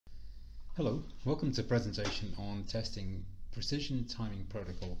Hello, welcome to a presentation on testing precision timing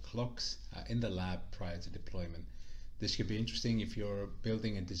protocol clocks in the lab prior to deployment. This could be interesting if you're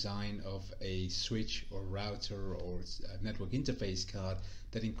building a design of a switch or router or a network interface card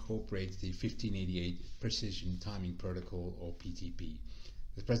that incorporates the 1588 precision timing protocol or PTP.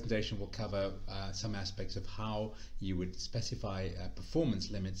 The presentation will cover some aspects of how you would specify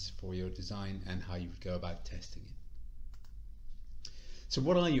performance limits for your design and how you would go about testing it. So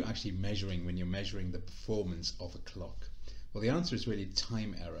what are you actually measuring when you're measuring the performance of a clock? Well, the answer is really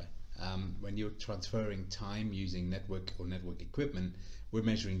time error. When you're transferring time using network or network equipment, we're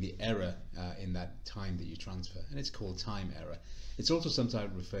measuring the error in that time that you transfer, and it's called time error. It's also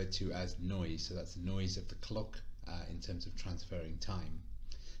sometimes referred to as noise, so that's the noise of the clock in terms of transferring time.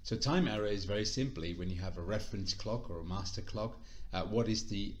 So time error is very simply when you have a reference clock or a master clock, what is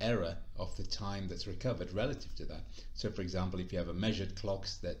the error of the time that's recovered relative to that. So for example, if you have a measured clock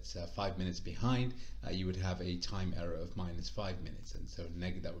that's 5 minutes behind, you would have a time error of -5 minutes, and so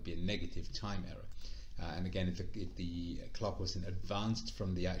that would be a negative time error. And again, if the clock was in advanced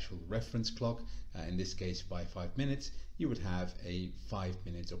from the actual reference clock, in this case by 5 minutes, you would have a 5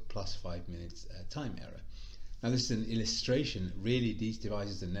 minutes or +5 minutes time error. Now this is an illustration. Really, these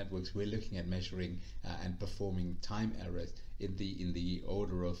devices and networks we're looking at measuring and performing time errors in the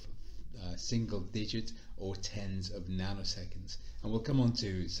order of single digit or tens of nanoseconds, and we'll come on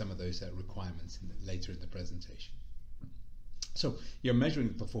to some of those requirements later in the presentation. So you're measuring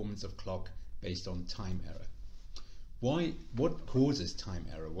the performance of clock based on time error. What causes time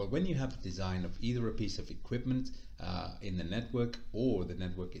error? Well, when you have a design of either a piece of equipment in the network or the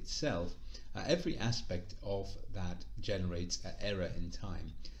network itself, every aspect of that generates an error in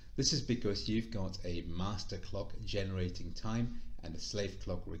time. This is because you've got a master clock generating time and a slave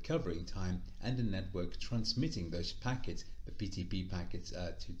clock recovering time, and a network transmitting those packets, the PTP packets,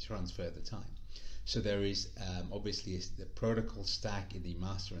 to transfer the time. So there is obviously the protocol stack in the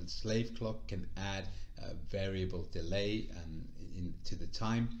master and slave clock can add variable delay to the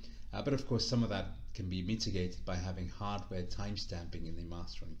time, but of course some of that can be mitigated by having hardware timestamping in the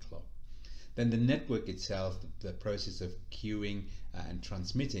master and clock. Then the network itself, the process of queuing and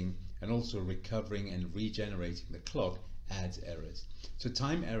transmitting and also recovering and regenerating the clock adds errors. So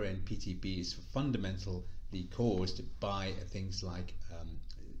time error in PTP is fundamentally caused by things like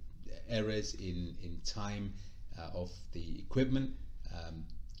errors in time of the equipment,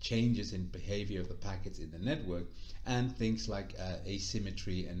 changes in behavior of the packets in the network, and things like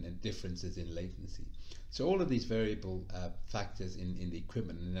asymmetry and differences in latency. So all of these variable factors in the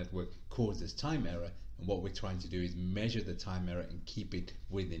equipment and the network causes time error, and what we're trying to do is measure the time error and keep it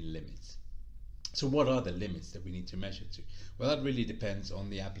within limits. So what are the limits that we need to measure to? Well, that really depends on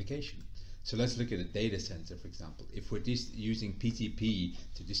the application. So let's look at a data center, for example. If we're using PTP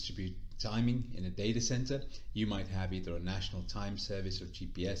to distribute timing in a data center, you might have either a national time service or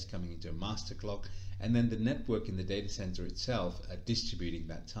GPS coming into a master clock, and then the network in the data center itself distributing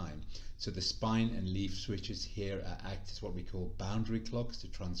that time. So the spine and leaf switches here act as what we call boundary clocks to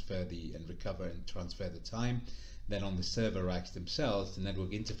transfer and recover and transfer the time. Then on the server racks themselves, the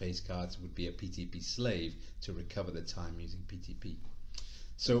network interface cards would be a PTP slave to recover the time using PTP.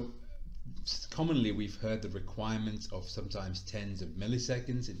 So commonly we've heard the requirements of sometimes tens of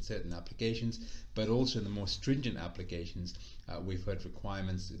milliseconds in certain applications, but also in the more stringent applications we've heard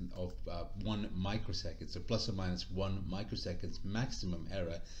requirements of 1 microsecond, so ±1 microseconds maximum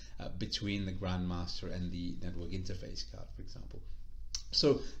error between the grandmaster and the network interface card, for example.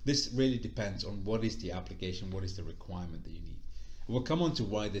 So this really depends on what is the application, what is the requirement that you need. We'll come on to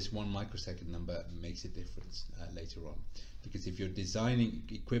why this 1 microsecond number makes a difference later on. Because if you're designing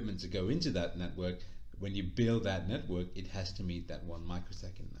equipment to go into that network, when you build that network, it has to meet that 1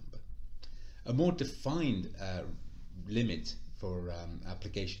 microsecond number. A more defined limit for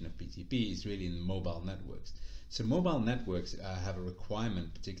application of PTP is really in mobile networks. So mobile networks have a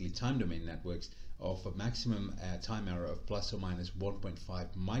requirement, particularly time domain networks, of a maximum time error of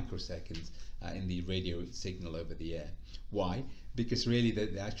 ±1.5 microseconds in the radio signal over the air. Why? Because really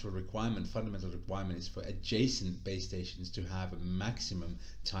the actual requirement, fundamental requirement, is for adjacent base stations to have a maximum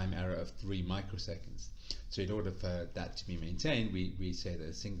time error of 3 microseconds. So in order for that to be maintained, we say that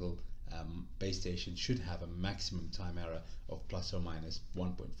a single base station should have a maximum time error of ±1.5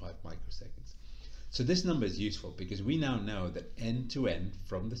 microseconds. So this number is useful because we now know that end to end,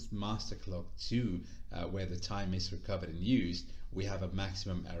 from this master clock to where the time is recovered and used, we have a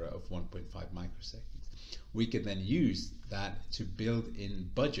maximum error of 1.5 microseconds. We can then use that to build in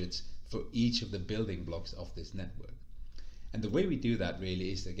budgets for each of the building blocks of this network. And the way we do that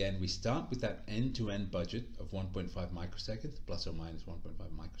really is, again, we start with that end-to-end budget of 1.5 microseconds, plus or minus 1.5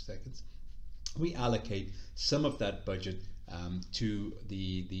 microseconds. we allocate some of that budget to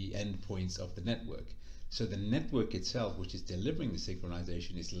the endpoints of the network. So the network itself, which is delivering the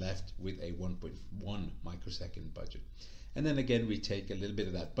synchronization, is left with a 1.1 microsecond budget. And then again, we take a little bit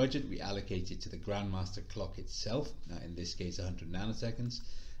of that budget, we allocate it to the Grandmaster clock itself, in this case 100 nanoseconds.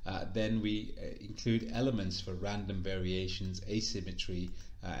 Then we include elements for random variations, asymmetry,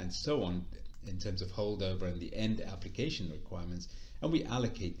 and so on in terms of holdover and the end application requirements, and we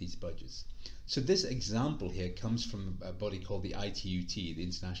allocate these budgets. So this example here comes from a body called the ITUT, the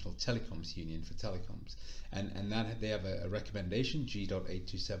International Telecoms Union for Telecoms, and that they have a recommendation,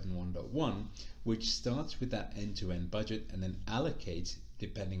 G.8271.1, which starts with that end-to-end budget and then allocates,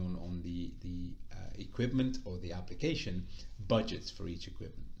 depending on the equipment or the application, budgets for each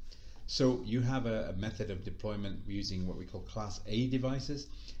equipment. So you have a method of deployment using what we call Class A devices,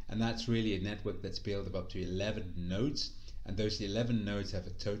 and that's really a network that's built of up to 11 nodes, and those 11 nodes have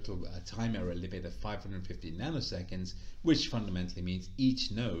a total time error limit of 550 nanoseconds, which fundamentally means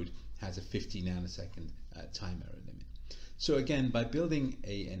each node has a 50 nanosecond time error limit. So again, by building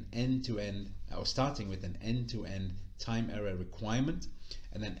an end-to-end, or starting with an end-to-end time error requirement,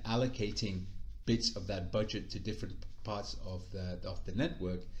 and then allocating bits of that budget to different parts of the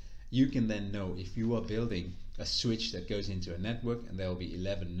network, you can then know if you are building a switch that goes into a network and there will be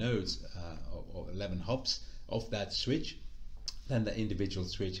 11 nodes or 11 hops of that switch, then the individual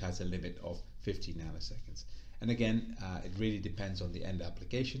switch has a limit of 50 nanoseconds. And again, it really depends on the end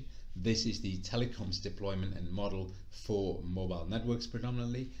application. This is the telecoms deployment and model for mobile networks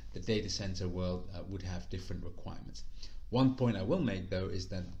predominantly. The data center world would have different requirements. One point I will make though is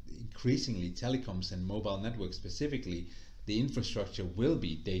that increasingly telecoms and mobile networks specifically, the infrastructure will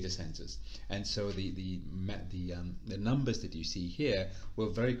be data centers, and so the numbers that you see here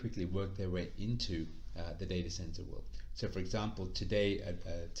will very quickly work their way into the data center world. So for example, today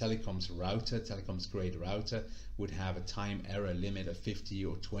a telecoms grade router would have a time error limit of 50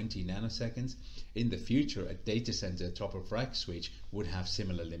 or 20 nanoseconds. In the future, a data center top of rack switch would have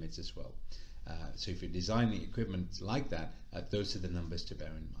similar limits as well. So if you're designing equipment like that, those are the numbers to bear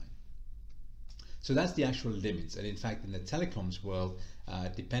in mind. So that's the actual limits, and in fact in the telecoms world,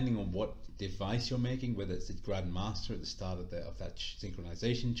 depending on what device you're making, whether it's the Grandmaster at the start of that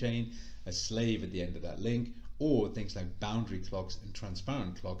synchronization chain, a slave at the end of that link, or things like boundary clocks and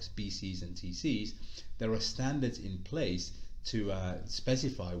transparent clocks, BCs and TCs, there are standards in place to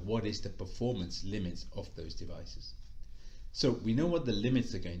specify what is the performance limits of those devices. So we know what the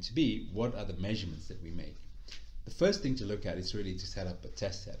limits are going to be. What are the measurements that we make? The first thing to look at is really to set up a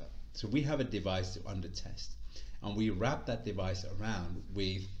test setup. So we have a device to under test, and we wrap that device around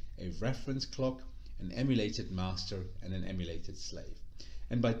with a reference clock, an emulated master, and an emulated slave.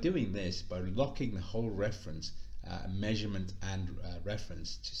 And by doing this, by locking the whole reference, measurement and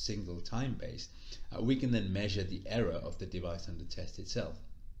reference to single time base, we can then measure the error of the device under test itself.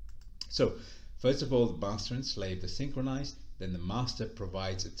 So first of all, the master and slave are synchronized, then the master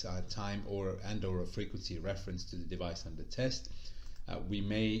provides a time or a frequency reference to the device under test.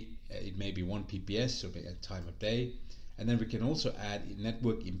 It may be 1 PPS, so a time of day, and then we can also add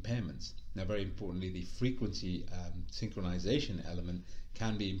network impairments. Now very importantly, the frequency synchronization element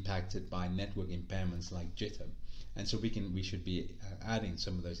can be impacted by network impairments like jitter, and so we should be adding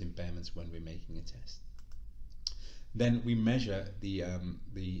some of those impairments when we're making a test. Then we measure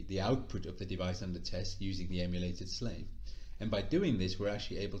the output of the device under test using the emulated slave, and by doing this we're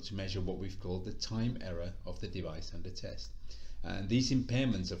actually able to measure what we've called the time error of the device under test. And these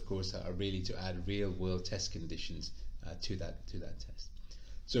impairments, of course, are really to add real-world test conditions to that test.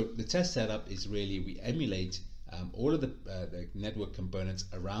 So the test setup is really we emulate all of the network components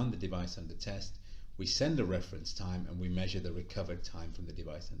around the device under test. We send a reference time and we measure the recovered time from the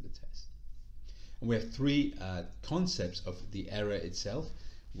device under test. And we have three concepts of the error itself,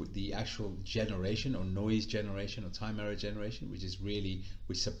 with the actual generation or noise generation or time error generation, which is really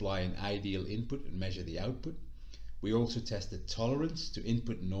we supply an ideal input and measure the output. We also test the tolerance to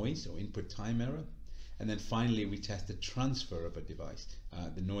input noise or input time error. And then finally, we test the transfer of a device,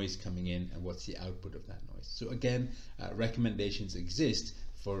 the noise coming in and what's the output of that noise. So again, recommendations exist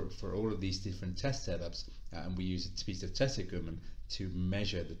for all of these different test setups, and we use a piece of test equipment to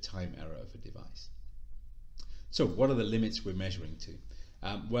measure the time error of a device. So what are the limits we're measuring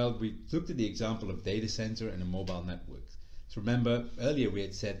to? Well, we looked at the example of data center and a mobile network. So remember, earlier we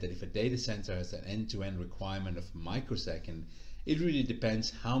had said that if a data center has an end-to-end requirement of microsecond, it really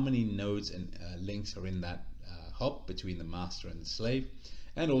depends how many nodes and links are in that hop between the master and the slave,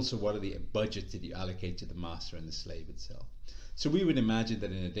 and also what are the budgets that you allocate to the master and the slave itself. So we would imagine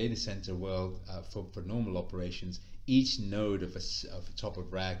that in a data center world, for normal operations, each node of a top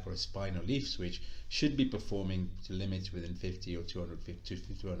of rack or a spine or leaf switch should be performing to limits within 50 or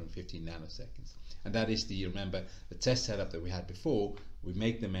 250 nanoseconds. And that is remember, the test setup that we had before. We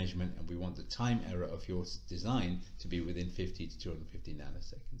make the measurement and we want the time error of your design to be within 50 to 250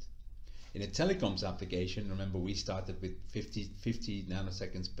 nanoseconds. In a telecoms application, remember we started with 50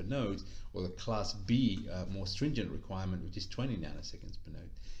 nanoseconds per node, or the class B more stringent requirement, which is 20 nanoseconds per node.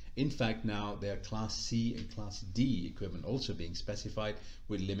 In fact, now there are class C and class D equipment also being specified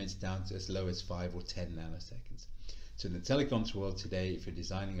with limits down to as low as 5 or 10 nanoseconds. So in the telecoms world today, if you're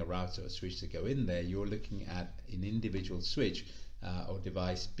designing a router or switch to go in there, you're looking at an individual switch or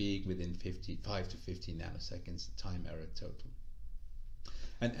device being within 5 to 50 nanoseconds time error total.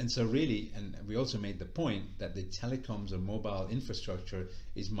 And so really, and we also made the point that the telecoms or mobile infrastructure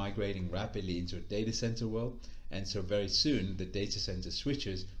is migrating rapidly into a data center world, and so very soon the data center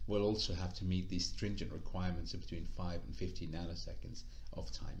switches will also have to meet these stringent requirements of between 5 and 50 nanoseconds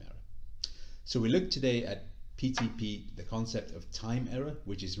of time error. So we look today at PTP, the concept of time error,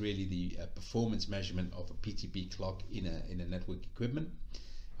 which is really the performance measurement of a PTP clock in a network equipment.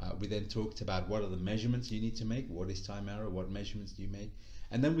 We then talked about what are the measurements you need to make, what is time error, what measurements do you make,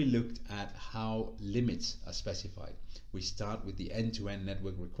 and then we looked at how limits are specified. We start with the end-to-end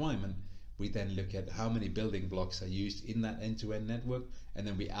network requirement. We then look at how many building blocks are used in that end-to-end network, and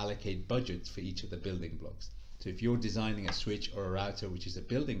then we allocate budgets for each of the building blocks. So if you're designing a switch or a router which is a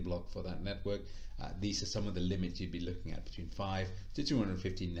building block for that network, these are some of the limits you'd be looking at, between 5 to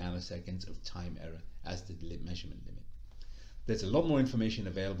 250 nanoseconds of time error as the measurement limit. There's a lot more information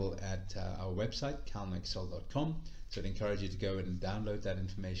available at our website, calnexsol.com, so I'd encourage you to go and download that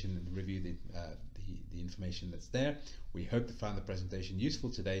information and review the information that's there. We hope you found the presentation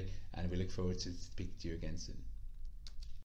useful today, and we look forward to speaking to you again soon.